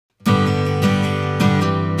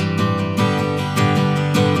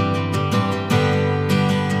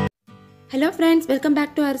Hello friends, welcome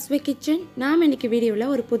back to Arusuvai kitchen. நாம் இன்னைக்கு வீடியோல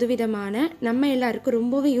ஒரு புதுவிதமான நம்ம எல்லாருக்கும்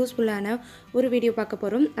ரொம்பவே யூஸ்ஃபுல்லான ஒரு வீடியோ பார்க்க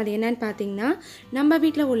போறோம். அது என்னன்னு பாத்தீங்கன்னா நம்ம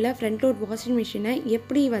வீட்ல உள்ள ஃப்ரண்ட் லோட் வாஷிங் மெஷினை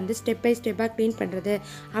எப்படி வந்து ஸ்டெப் பை ஸ்டெப்பா க்ளீன் பண்றது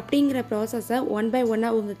அப்படிங்கற process-ஐ ஒன் பை ஒன்னா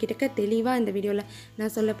உங்ககிட்ட தெளிவா இந்த வீடியோல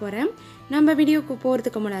நான் சொல்ல போறேன். நம்ம வீடியோக்கு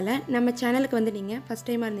போறதுக்கு முன்னால நம்ம சேனலுக்கு வந்து நீங்க ஃபர்ஸ்ட்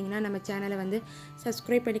டைமா இருந்தீங்கன்னா நம்ம சேனலை வந்து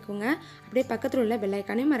subscribe பண்ணிக்கோங்க. அப்படியே பக்கத்துல உள்ள பெல்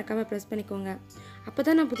ஐகானையும் மறக்காம press பண்ணிக்கோங்க.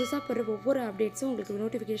 அப்பதான் நான் புதுசா போடுற ஒவ்வொரு அப்டேட்ஸும் உங்களுக்கு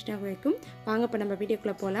நோட்டிஃபிகேஷன் ஆகும். வாங்க இப்ப நம்ம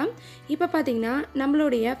வீடியோக்குள்ள போலாம். இப்போ பாத்தீங்கன்னா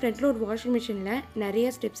நம்மளுடைய ஃப்ரண்ட் லோட் வாஷிங் மெஷின்ல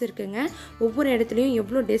நிறைய ஸ்டெப்ஸ் இருக்குங்க. ஒவ்வொரு இடத்துலயும்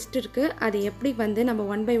எவ்வளவு டஸ்ட் இருக்கு, அதை எப்படி வந்து நம்ம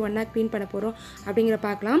ஒன் பை ஒன்னா க்ளீன் பண்ண போறோம் அப்படிங்கற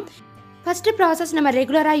பார்க்கலாம். First process நம்ம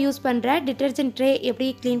ரெகுலரா யூஸ் பண்ற டிடர்ஜென்ட் ட்ரே எப்படி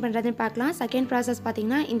க்ளீன் பண்றதுன்னு பார்க்கலாம். செகண்ட் process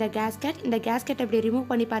பாத்தீங்கன்னா இந்த gasket எப்படி ரிமூவ்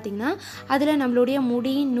பண்ணி பாத்தீங்கன்னா அதுல நம்மளுடைய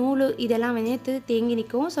முடி நூல் இதெல்லாம் வந்து தேங்கி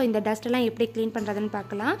நிக்கும். சோ இந்த டஸ்ட் எல்லாம் எப்படி க்ளீன் பண்றதுன்னு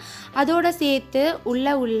பார்க்கலாம். அதோட சேர்த்து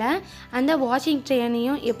உள்ள அந்த வாஷிங்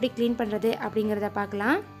ட்ரேனையும் எப்படி க்ளீன் பண்றது அப்படிங்கறத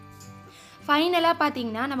பார்க்கலாம். ஃபைனலா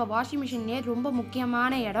பாத்தீங்கன்னா நம்ம வாஷிங் மெஷின்லயே ரொம்ப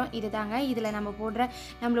முக்கியமான இடம் இதுதாங்க. இதுல நம்ம போடுற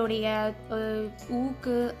நம்மளுடைய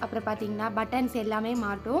ஊக்கு அப்புறம் பாத்தீங்கன்னா பட்டன்ஸ் எல்லாமே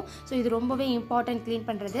மாட்டும். சோ இது ரொம்பவே இம்பார்ட்டன்ட் க்ளீன்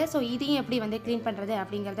பண்றது. சோ இதையும் எப்படி வந்து க்ளீன் பண்றது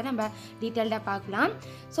அப்படிங்கறத நம்ம டீடைலா பார்க்கலாம்.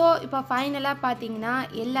 சோ இப்போ ஃபைனலா பாத்தீங்கன்னா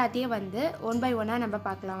எல்லாத்தையும் வந்து ஒன் பை ஒன்னா நம்ம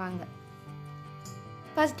பார்க்கலாம் வாங்க.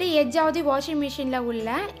 First edge of the washing மெஷின்ல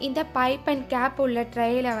உள்ள இந்த பைப் அண்ட் கேப் உள்ள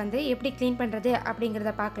ட்ரேல வந்து எப்படி க்ளீன் பண்றது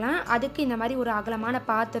அப்படிங்கறத பார்க்கலாம். அதுக்கு இந்த மாதிரி ஒரு அகலமான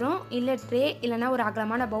பாத்திரம் இல்ல ட்ரே இல்லனா ஒரு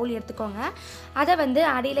அகலமான பவுல் எடுத்துக்கோங்க. அதை வந்து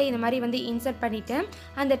அடியில இந்த மாதிரி வந்து இன்சர்ட் பண்ணிட்டு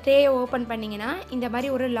அந்த ட்ரேயை ஓபன் பண்ணீங்கன்னா இந்த மாதிரி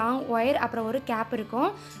ஒரு லாங் ஒயர் அப்புறம் ஒரு கேப் இருக்கும்.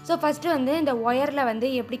 ஸோ ஃபர்ஸ்ட் வந்து இந்த ஒயர்ல வந்து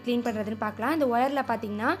எப்படி க்ளீன் பண்றதுன்னு பார்க்கலாம். இந்த ஒயர்ல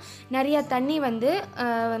பாத்தீங்கன்னா நிறைய தண்ணி வந்து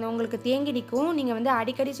உங்களுக்கு தேங்கி நிற்கும். நீங்க வந்து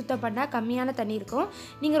அடிக்கடி சுத்தம் பண்ணா கம்மியான தண்ணி இருக்கும்.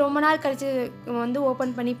 நீங்க ரொம்ப நாள் கழிச்சு வந்து ஓபன்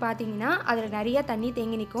பண்ணி பாத்தீங்கன்னா அதுல நிறைய தண்ணி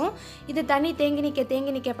தேங்கி நிக்கும். இது தண்ணி தேங்கி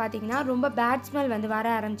நிக்க பாத்தீங்கன்னா ரொம்ப பேட் ஸ்மெல் வந்து வர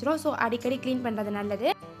ஆரம்பிச்சிரும். சோ அடிக்கடி க்ளீன் பண்றது நல்லது.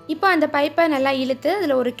 இப்போ அந்த பைப்பை நல்லா இழுத்து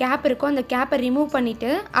அதுல ஒரு கேப் இருக்கும். அந்த கேப்பை ரிமூவ் பண்ணிட்டு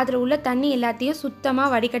அதுல உள்ள தண்ணி எல்லாத்தையும் சுத்தமா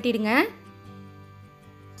வடிகட்டிடுங்க.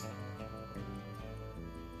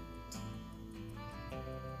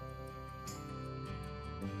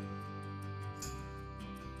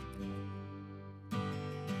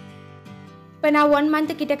 இப்போ நான் 1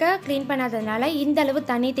 மந்த் கிட்டக்க க்ளீன் பண்ணாததுனால இந்த அளவு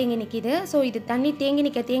தண்ணி தேங்கி நிற்கிது. ஸோ இது தண்ணி தேங்கி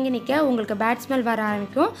நிற்க உங்களுக்கு பேட் ஸ்மெல் வர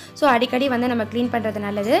ஆரம்பிக்கும். ஸோ அடிக்கடி வந்து நம்ம க்ளீன் பண்ணுறது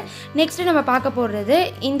நல்லது. நெக்ஸ்ட்டு நம்ம பார்க்க போகிறது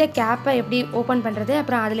இந்த கேப்பை எப்படி ஓப்பன் பண்ணுறது,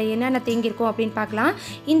 அப்புறம் அதில் என்னென்ன தேங்கியிருக்கும் அப்படின்னு பார்க்கலாம்.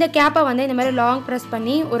 இந்த கேப்பை வந்து இந்த மாதிரி லாங் ப்ரெஸ்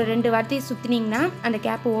பண்ணி ஒரு 2 வாட்டி சுற்றினீங்கன்னா அந்த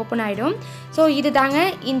கேப்பு ஓப்பன் ஆகிடும். ஸோ இது தாங்க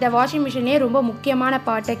இந்த வாஷிங் மிஷின்லேயே ரொம்ப முக்கியமான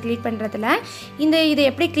பார்ட்டை க்ளீன் பண்ணுறதுல. இதை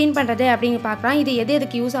எப்படி க்ளீன் பண்ணுறது அப்படின்னு பார்க்கலாம். இது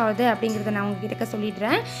எதுக்கு யூஸ் ஆகுது அப்படிங்கிறத நான் உங்ககிட்ட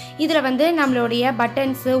சொல்லிடுறேன். இதில் வந்து நம்மளுடைய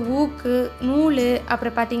பட்டன்ஸு ஊக்கு நூல்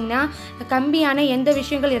அப்புறம் பார்த்தீங்கன்னா கம்பியான எந்த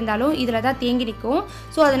விஷயங்கள் இருந்தாலும் இதில் தான் தேங்கி நிற்கும்.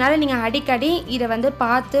 ஸோ அதனால் நீங்கள் அடிக்கடி இதை வந்து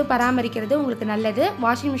பார்த்து பராமரிக்கிறது உங்களுக்கு நல்லது.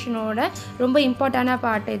 வாஷிங் மிஷினோட ரொம்ப இம்பார்ட்டண்டான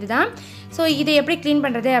பார்ட் இதுதான். ஸோ இதை எப்படி க்ளீன்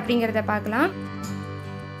பண்ணுறது அப்படிங்கிறத பார்க்கலாம்.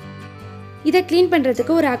 இதை க்ளீன்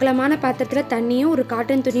பண்ணுறதுக்கு ஒரு அகலமான பாத்திரத்தில் தண்ணியும் ஒரு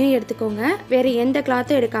காட்டன் துணியும் எடுத்துக்கோங்க. வேறு எந்த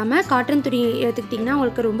கிளாத்தும் எடுக்காமல் காட்டன் துணி எடுத்துக்கிட்டிங்கன்னா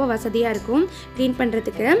உங்களுக்கு ரொம்ப வசதியாக இருக்கும் க்ளீன்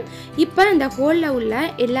பண்ணுறதுக்கு. இப்போ இந்த ஹோலில் உள்ள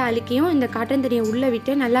எல்லா அழுக்கையும் இந்த காட்டன் துணியை உள்ளே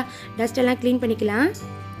விட்டு நல்லா டஸ்ட் எல்லாம் க்ளீன் பண்ணிக்கலாம்.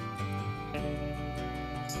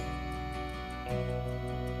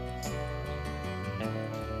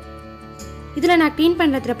 இதில் நான் க்ளீன்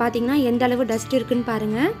பண்ணுறதுல பார்த்தீங்கன்னா எந்த அளவு டஸ்ட் இருக்குன்னு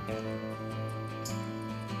பாருங்கள்.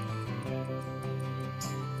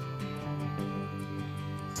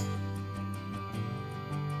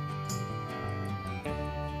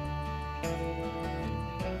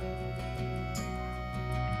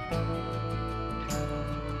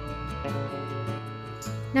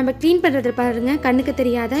 நம்ம க்ளீன் பண்ணுறது பாருங்கள், கண்ணுக்கு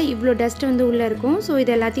தெரியாத இவ்வளோ டஸ்ட் வந்து உள்ளே இருக்கும். ஸோ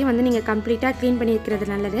இது எல்லாத்தையும் வந்து நீங்கள் கம்ப்ளீட்டாக க்ளீன் பண்ணி இருக்கிறது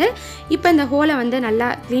நல்லது. இப்போ இந்த ஹோலை வந்து நல்லா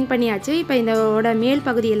க்ளீன் பண்ணியாச்சு. இப்போ இதோட மேல்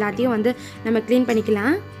பகுதி எல்லாத்தையும் வந்து நம்ம க்ளீன்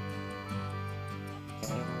பண்ணிக்கலாம்.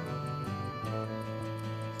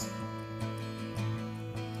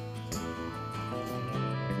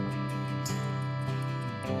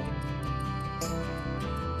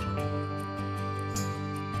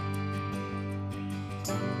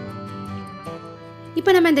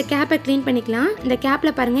 இப்போ நம்ம இந்த கேப்பை க்ளீன் பண்ணிக்கலாம். இந்த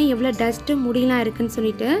கேப்பில் பாருங்கள் எவ்வளோ டஸ்ட்டு முடியலாம் இருக்குதுன்னு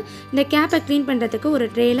சொல்லிட்டு. இந்த கேப்பை க்ளீன் பண்ணுறதுக்கு ஒரு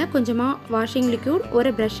ட்ரேயில் கொஞ்சமாக வாஷிங் லிக்யூட்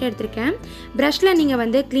ஒரு ப்ரஷ் எடுத்திருக்கேன். ப்ரஷ்ஷில் நீங்கள்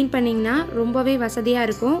வந்து க்ளீன் பண்ணிங்கன்னா ரொம்பவே வசதியாக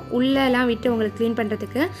இருக்கும் உள்ளெல்லாம் விட்டு உங்களுக்கு க்ளீன்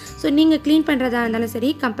பண்ணுறதுக்கு. ஸோ நீங்கள் க்ளீன் பண்ணுறதா இருந்தாலும்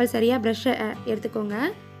சரி கம்பல்சரியாக ப்ரஷ்ஷை எடுத்துக்கோங்க.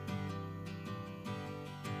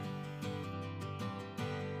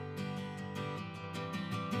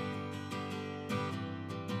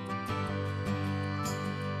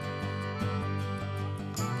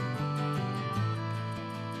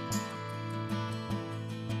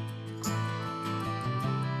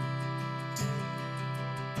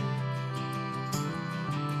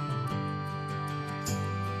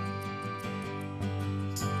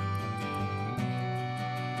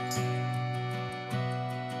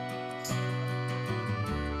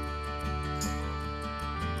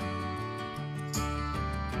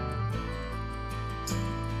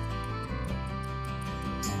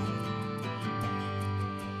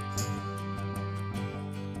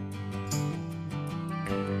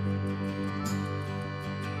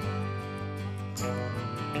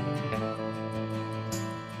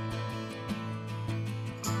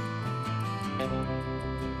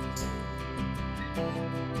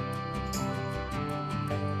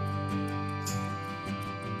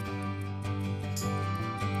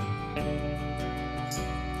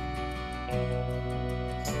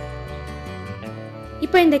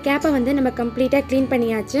 இப்போ இந்த கேப்பை வந்து நம்ம கம்ப்ளீட்டாக க்ளீன்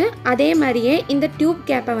பண்ணியாச்சு. அதே மாதிரியே இந்த டியூப்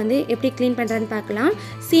கேப்பை வந்து எப்படி க்ளீன் பண்ணுறதுன்னு பார்க்கலாம்.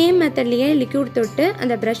 சேம் மெத்தட்லேயே லிக்யூட் தொட்டு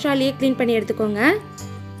அந்த ப்ரஷ்ஷாலேயே க்ளீன் பண்ணி எடுத்துக்கோங்க.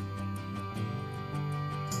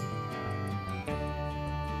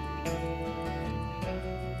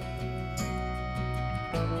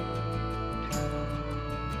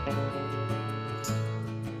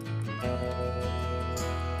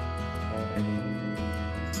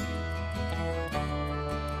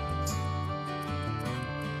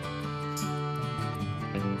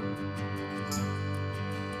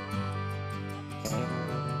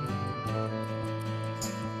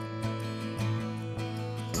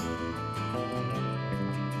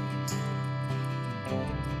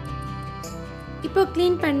 இப்போ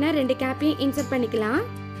க்ளீன் பண்ண 2 கேப்பையும் இன்சர்ட் பண்ணிக்கலாம்.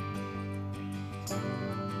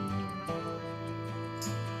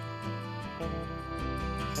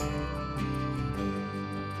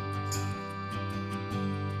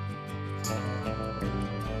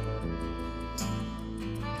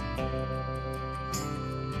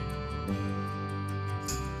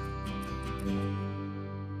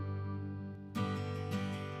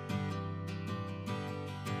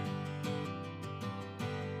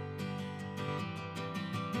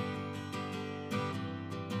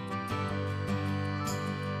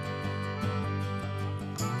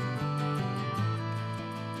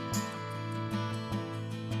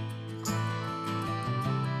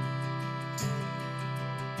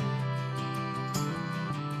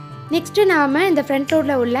 நெக்ஸ்ட்டு நாம் இந்த ஃப்ரண்ட்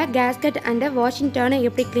லோடில் உள்ள கேஸ்கட் அண்ட் வாஷிங் டர்னை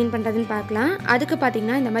எப்படி க்ளீன் பண்ணுறதுன்னு பார்க்கலாம். அதுக்கு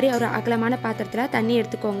பார்த்திங்கன்னா இந்த மாதிரி ஒரு அகலமான பாத்திரத்தில் தண்ணி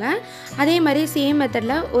எடுத்துக்கோங்க. அதே மாதிரி சேம்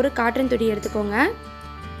மெத்தடில் ஒரு காட்டன் துணி எடுத்துக்கோங்க.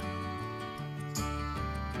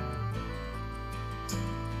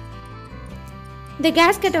 இந்த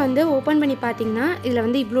கேஸ்கெட்டை வந்து ஓப்பன் பண்ணி பார்த்திங்கன்னா இதில்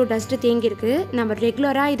வந்து இவ்வளோ டஸ்ட்டு தேங்கியிருக்கு. நம்ம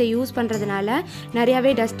ரெகுலராக இதை யூஸ் பண்ணுறதுனால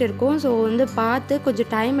நிறையாவே டஸ்ட் இருக்கும். ஸோ வந்து பார்த்து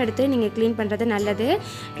கொஞ்சம் டைம் எடுத்து நீங்கள் க்ளீன் பண்ணுறது நல்லது.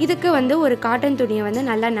 இதுக்கு வந்து ஒரு காட்டன் துணியை வந்து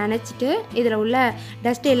நல்லா நனைச்சிட்டு இதில் உள்ள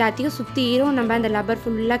டஸ்ட் எல்லாத்தையும் சுற்றியும் நம்ம அந்த லப்பர்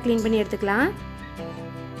ஃபுல்லாக க்ளீன் பண்ணி எடுத்துக்கலாம்.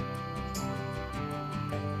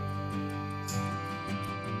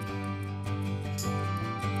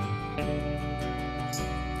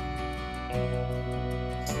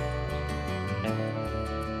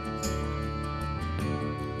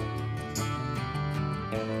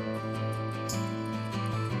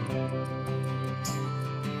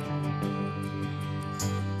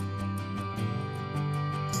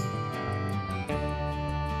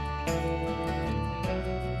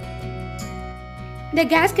 இந்த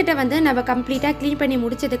கேஸ்கெட்டை வந்து நம்ம கம்ப்ளீட்டாக க்ளீன் பண்ணி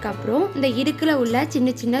முடிச்சதுக்கப்புறம் இந்த இடுக்கில் உள்ள சின்ன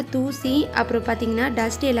சின்ன தூசி அப்புறம் பார்த்திங்கன்னா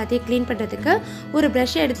டஸ்ட் எல்லாத்தையும் க்ளீன் பண்ணுறதுக்கு ஒரு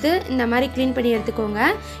ப்ரஷ் எடுத்து இந்த மாதிரி க்ளீன் பண்ணி எடுத்துக்கோங்க.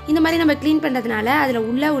 இந்த மாதிரி நம்ம க்ளீன் பண்ணுறதுனால அதில்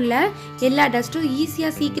உள்ள எல்லா டஸ்ட்டும்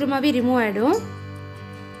ஈஸியாக சீக்கிரமாகவே ரிமூவ் ஆகிடும்.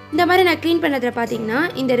 இந்த மாதிரி நான் க்ளீன் பண்ணுறதுல பார்த்திங்கன்னா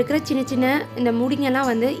இந்த இருக்கிற சின்ன சின்ன இந்த முடிங்கெல்லாம்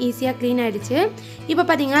வந்து ஈஸியாக க்ளீன் ஆகிடுச்சு. இப்போ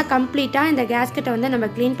பார்த்திங்கன்னா கம்ப்ளீட்டாக இந்த கேஸ்கெட்டை வந்து நம்ம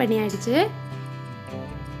க்ளீன் பண்ணி ஆகிடுச்சு.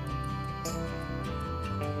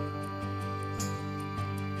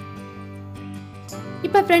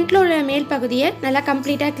 இப்போ ஃப்ரண்ட்டில் உள்ள மேல் பகுதியை நல்லா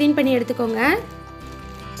கம்ப்ளீட்டாக க்ளீன் பண்ணி எடுத்துக்கோங்க.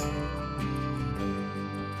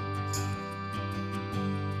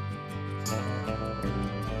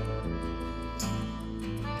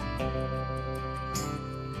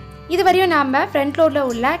 இதுவரையும் நாம் ஃப்ரண்ட் லோடில்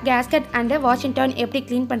உள்ள கேஸ்கெட் அண்டு வாஷிங் டர்ன் எப்படி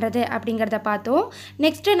க்ளீன் பண்ணுறது அப்படிங்கிறத பார்த்தோம்.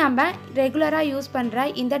 நெக்ஸ்ட்டு நம்ம ரெகுலராக யூஸ் பண்ணுற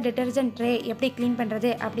இந்த டிட்டர்ஜென்ட் ட்ரே எப்படி க்ளீன்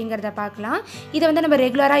பண்ணுறது அப்படிங்கிறத பார்க்கலாம். இதை வந்து நம்ம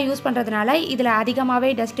ரெகுலராக யூஸ் பண்ணுறதுனால இதில்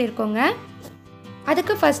அதிகமாகவே டஸ்ட் இருக்குங்க.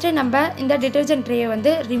 அதுக்கு ஃபஸ்ட்டு நம்ம இந்த டிட்டர்ஜென்ட் ட்ரேயை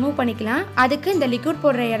வந்து ரிமூவ் பண்ணிக்கலாம். அதுக்கு இந்த லிக்விட்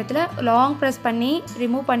போடுற இடத்துல லாங் ப்ரெஸ் பண்ணி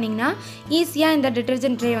ரிமூவ் பண்ணிங்கன்னா ஈஸியாக இந்த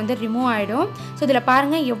டிட்டர்ஜென்ட் ட்ரே வந்து ரிமூவ் ஆகிடும். ஸோ இதில்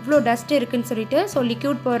பாருங்கள் எவ்வளோ டஸ்ட் இருக்குதுன்னு சொல்லிட்டு. ஸோ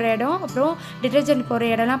லிக்விட் போடுற இடம் அப்புறம் டிட்டர்ஜென்ட்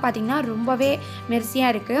போடுற இடம்லாம் பார்த்திங்கன்னா ரொம்பவே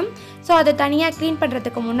மெர்சியாக இருக்குது. ஸோ அதை தனியாக க்ளீன்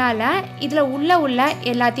பண்ணுறதுக்கு முன்னால் இதில் உள்ள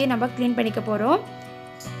எல்லாத்தையும் நம்ம க்ளீன் பண்ணிக்க போகிறோம்.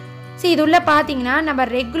 ஸோ இது உள்ள பார்த்திங்கன்னா நம்ம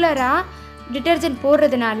ரெகுலராக டிட்டர்ஜென்ட்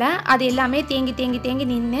போடுறதுனால அது எல்லாமே தேங்கி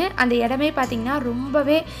நின்று அந்த இடமே பார்த்திங்கன்னா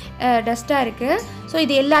ரொம்பவே டஸ்ட்டாக இருக்குது. ஸோ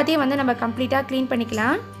இது எல்லாத்தையும் வந்து நம்ம கம்ப்ளீட்டாக க்ளீன்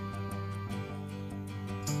பண்ணிக்கலாம்.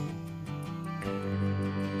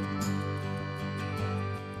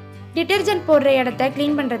 டிட்டர்ஜென்ட் போடுற இடத்த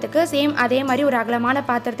க்ளீன் பண்ணுறதுக்கு சேம் அதே மாதிரி ஒரு அகலமான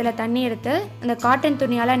பாத்திரத்தில் தண்ணி எடுத்து அந்த காட்டன்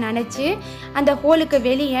துணியால் நனைச்சி அந்த ஹோலுக்கு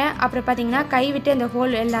வெளியே அப்புறம் பார்த்திங்கன்னா கை விட்டு அந்த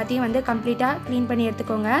ஹோல் எல்லாத்தையும் வந்து கம்ப்ளீட்டாக க்ளீன் பண்ணி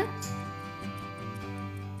எடுத்துக்கோங்க.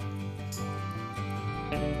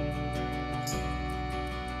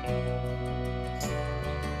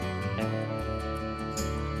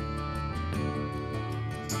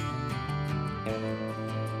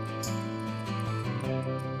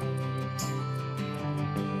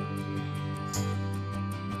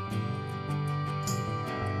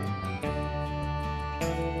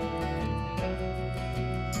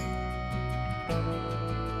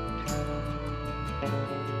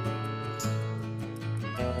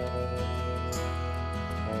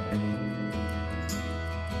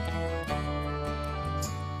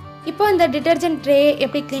 இப்போ இந்த டிட்டர்ஜென்ட் ட்ரே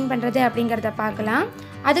எப்படி க்ளீன் பண்ணுறது அப்படிங்கிறத பார்க்கலாம்.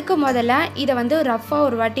 அதுக்கு முதல்ல இதை வந்து ரஃப்பாக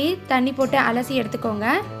ஒரு வாட்டி தண்ணி போட்டு அலசி எடுத்துக்கோங்க.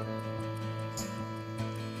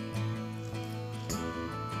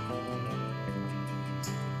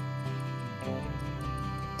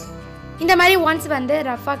 இந்த மாதிரி ஒன்ஸ் வந்து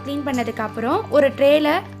ரஃப்பாக க்ளீன் பண்ணதுக்கப்புறம் ஒரு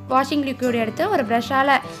ட்ரேயில் வாஷிங் லிக்யூட் எடுத்து ஒரு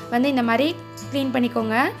ப்ரஷ்ஷால் வந்து இந்த மாதிரி க்ளீன்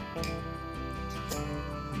பண்ணிக்கோங்க.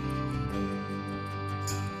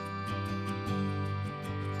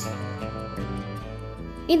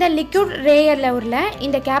 இந்த லிக்யூட் ரேயரில் உள்ள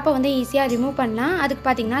இந்த கேப்பை வந்து ஈஸியாக ரிமூவ் பண்ணலாம். அதுக்கு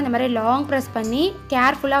பார்த்தீங்கன்னா இந்த மாதிரி லாங் ப்ரெஸ் பண்ணி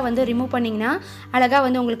கேர்ஃபுல்லாக வந்து ரிமூவ் பண்ணிங்கன்னா அழகாக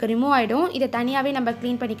வந்து உங்களுக்கு ரிமூவ் ஆகிடும். இதை தனியாகவே நம்ம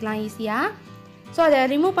க்ளீன் பண்ணிக்கலாம் ஈஸியாக. ஸோ அதை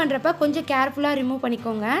ரிமூவ் பண்ணுறப்ப கொஞ்சம் கேர்ஃபுல்லாக ரிமூவ்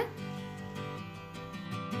பண்ணிக்கோங்க.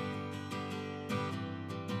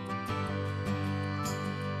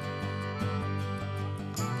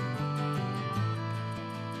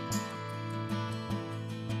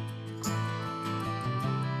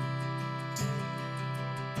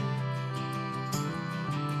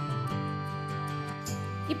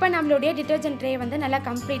 இப்போ நம்மளுடைய டிட்டர்ஜென்ட் ட்ரே வந்து நல்லா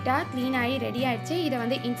கம்ப்ளீட்டாக க்ளீன் ஆகி ரெடி ஆகிடுச்சு. இதை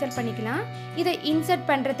வந்து இன்சர்ட் பண்ணிக்கலாம். இதை இன்சர்ட்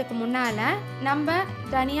பண்ணுறதுக்கு முன்னால் நம்ம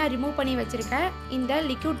தனியாக ரிமூவ் பண்ணி வச்சுருக்க இந்த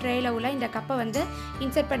லிக்யூட் ட்ரேயில் உள்ள இந்த கப்பை வந்து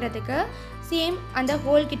இன்சர்ட் பண்ணுறதுக்கு சேம் அந்த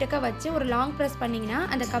ஹோல் கிட்டக்க வச்சு ஒரு லாங் ப்ரெஸ் பண்ணிங்கன்னா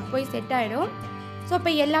அந்த கப் போய் செட் ஆகிடும். ஸோ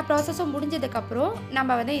இப்போ எல்லா ப்ராசஸும் முடிஞ்சதுக்கப்புறம்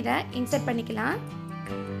நம்ம வந்து இதை இன்சர்ட் பண்ணிக்கலாம்.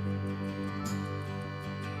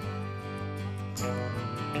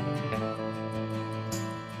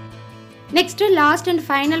 Next last and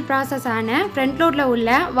final ப்ராசஸான front லோடில் உள்ள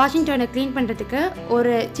வாஷிங் டர்னை க்ளீன் பண்ணுறதுக்கு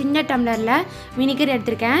ஒரு சின்ன டம்ளரில் வினிகர்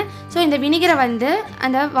எடுத்திருக்கேன். ஸோ இந்த வினிகரை வந்து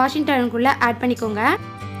அந்த வாஷிங் டர்னுக்குள்ளே ஆட் பண்ணிக்கோங்க.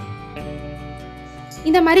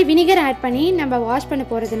 இந்த மாதிரி வினிகர் ஆட் பண்ணி நம்ம வாஷ் பண்ண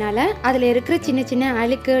போகிறதுனால அதில் இருக்கிற சின்ன சின்ன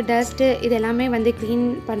அழுக்கு டஸ்ட்டு இது எல்லாமே வந்து க்ளீன்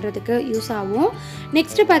பண்ணுறதுக்கு யூஸ் ஆகும்.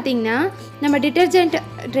 நெக்ஸ்ட்டு பார்த்திங்கன்னா நம்ம டிட்டர்ஜென்ட்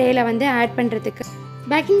ட்ரேயில் வந்து ஆட் பண்ணுறதுக்கு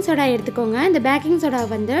பேக்கிங் சோடா எடுத்துக்கோங்க. இந்த பேக்கிங் சோடா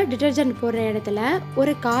வந்து டிட்டர்ஜென்ட் போடுற இடத்துல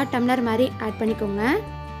ஒரு 1/4 டம்ளர் மாதிரி ஆட் பண்ணிக்கோங்க.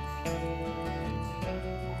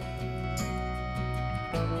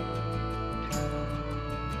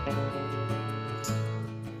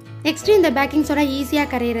 நெக்ஸ்ட்டு இந்த பேக்கிங் சோடா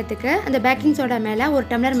ஈஸியாக கரையிறதுக்கு அந்த பேக்கிங் சோடா மேலே ஒரு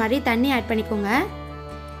டம்ளர் மாதிரி தண்ணி ஆட் பண்ணிக்கோங்க.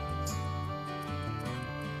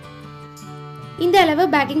 இந்த அளவு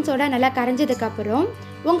பேக்கிங் சோடா நல்லா கரைஞ்சதுக்கப்புறம்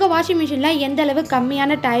உங்கள் வாஷிங் மிஷினில் எந்த அளவு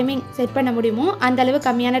கம்மியான டைமிங் செட் பண்ண முடியுமோ அந்த அளவு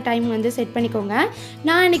கம்மியான டைம் வந்து செட் பண்ணிக்கோங்க.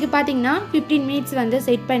 நான் இன்றைக்கி பார்த்தீங்கன்னா 15 மினிட்ஸ் வந்து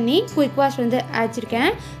செட் பண்ணி குயிக் வாஷ் வந்து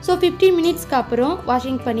அடிச்சிருக்கேன். ஸோ 15 மினிட்ஸ்க்கு அப்புறம்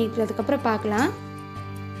வாஷிங் பண்ணிக்கிறதுக்கப்புறம் பார்க்கலாம்.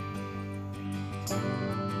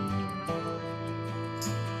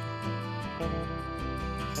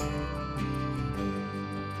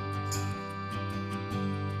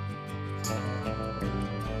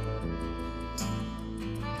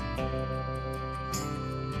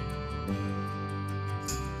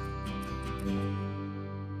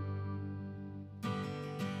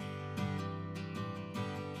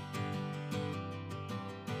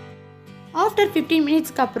 ஆஃப்டர் 15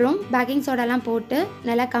 மினிட்ஸ்க்கு அப்புறம் பேக்கிங் சோடாலாம் போட்டு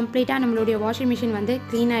நல்லா கம்ப்ளீட்டாக நம்மளுடைய வாஷிங் மிஷின் வந்து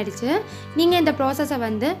க்ளீன் ஆகிடுச்சு. நீங்கள் இந்த ப்ராசஸை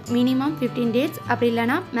வந்து மினிமம் 15 டேஸ் அப்படி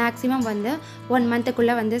இல்லைனா மேக்ஸிமம் வந்து 1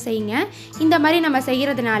 மந்த்துக்குள்ளே வந்து செய்யுங்க. இந்த மாதிரி நம்ம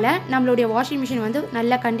செய்கிறதுனால நம்மளுடைய வாஷிங் மிஷின் வந்து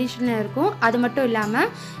நல்ல கண்டிஷனில் இருக்கும். அது மட்டும்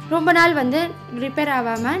இல்லாமல் ரொம்ப நாள் வந்து ரிப்பேர்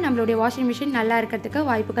ஆகாமல் நம்மளுடைய வாஷிங் மிஷின் நல்லா இருக்கிறதுக்கு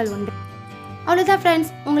வாய்ப்புகள் உண்டு. அவ்வளோதான் ஃப்ரெண்ட்ஸ்,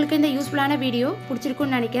 உங்களுக்கு இந்த யூஸ்ஃபுல்லான வீடியோ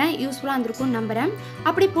பிடிச்சிருக்குன்னு நினைக்கிறேன். யூஸ்ஃபுல்லாக இருந்திருக்கும்னு நம்புகிறேன்.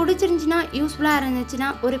 அப்படி பிடிச்சிருந்துச்சின்னா யூஸ்ஃபுல்லாக இருந்துச்சுன்னா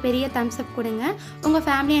ஒரு பெரிய தம்ஸ் அப் கொடுங்க. உங்கள்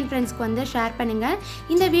ஃபேமிலி அண்ட் ஃப்ரெண்ட்ஸ்க்கு வந்து ஷேர் பண்ணுங்கள்.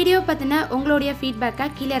 இந்த வீடியோ பற்றின உங்களுடைய ஃபீட்பேக்கை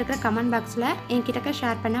கீழே இருக்கிற கமெண்ட் பாக்ஸில் என்கிட்ட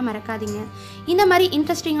ஷேர் பண்ண மறக்காதீங்க. இந்த மாதிரி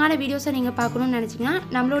இன்ட்ரெஸ்டிங்கான வீடியோஸை நீங்கள் பார்க்கணுன்னு நினச்சிங்கன்னா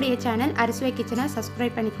நம்மளுடைய சேனல் அரிசுவை கிச்சனை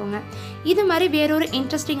சப்ஸ்கிரைப் பண்ணிக்கோங்க. இது மாதிரி வேறொரு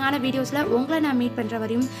இன்ட்ரெஸ்டிங்கான வீடியோஸில் உங்களை நான் மீட் பண்ணுற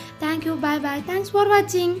வரையும் thank you, bye bye, thanks for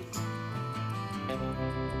வாட்சிங்.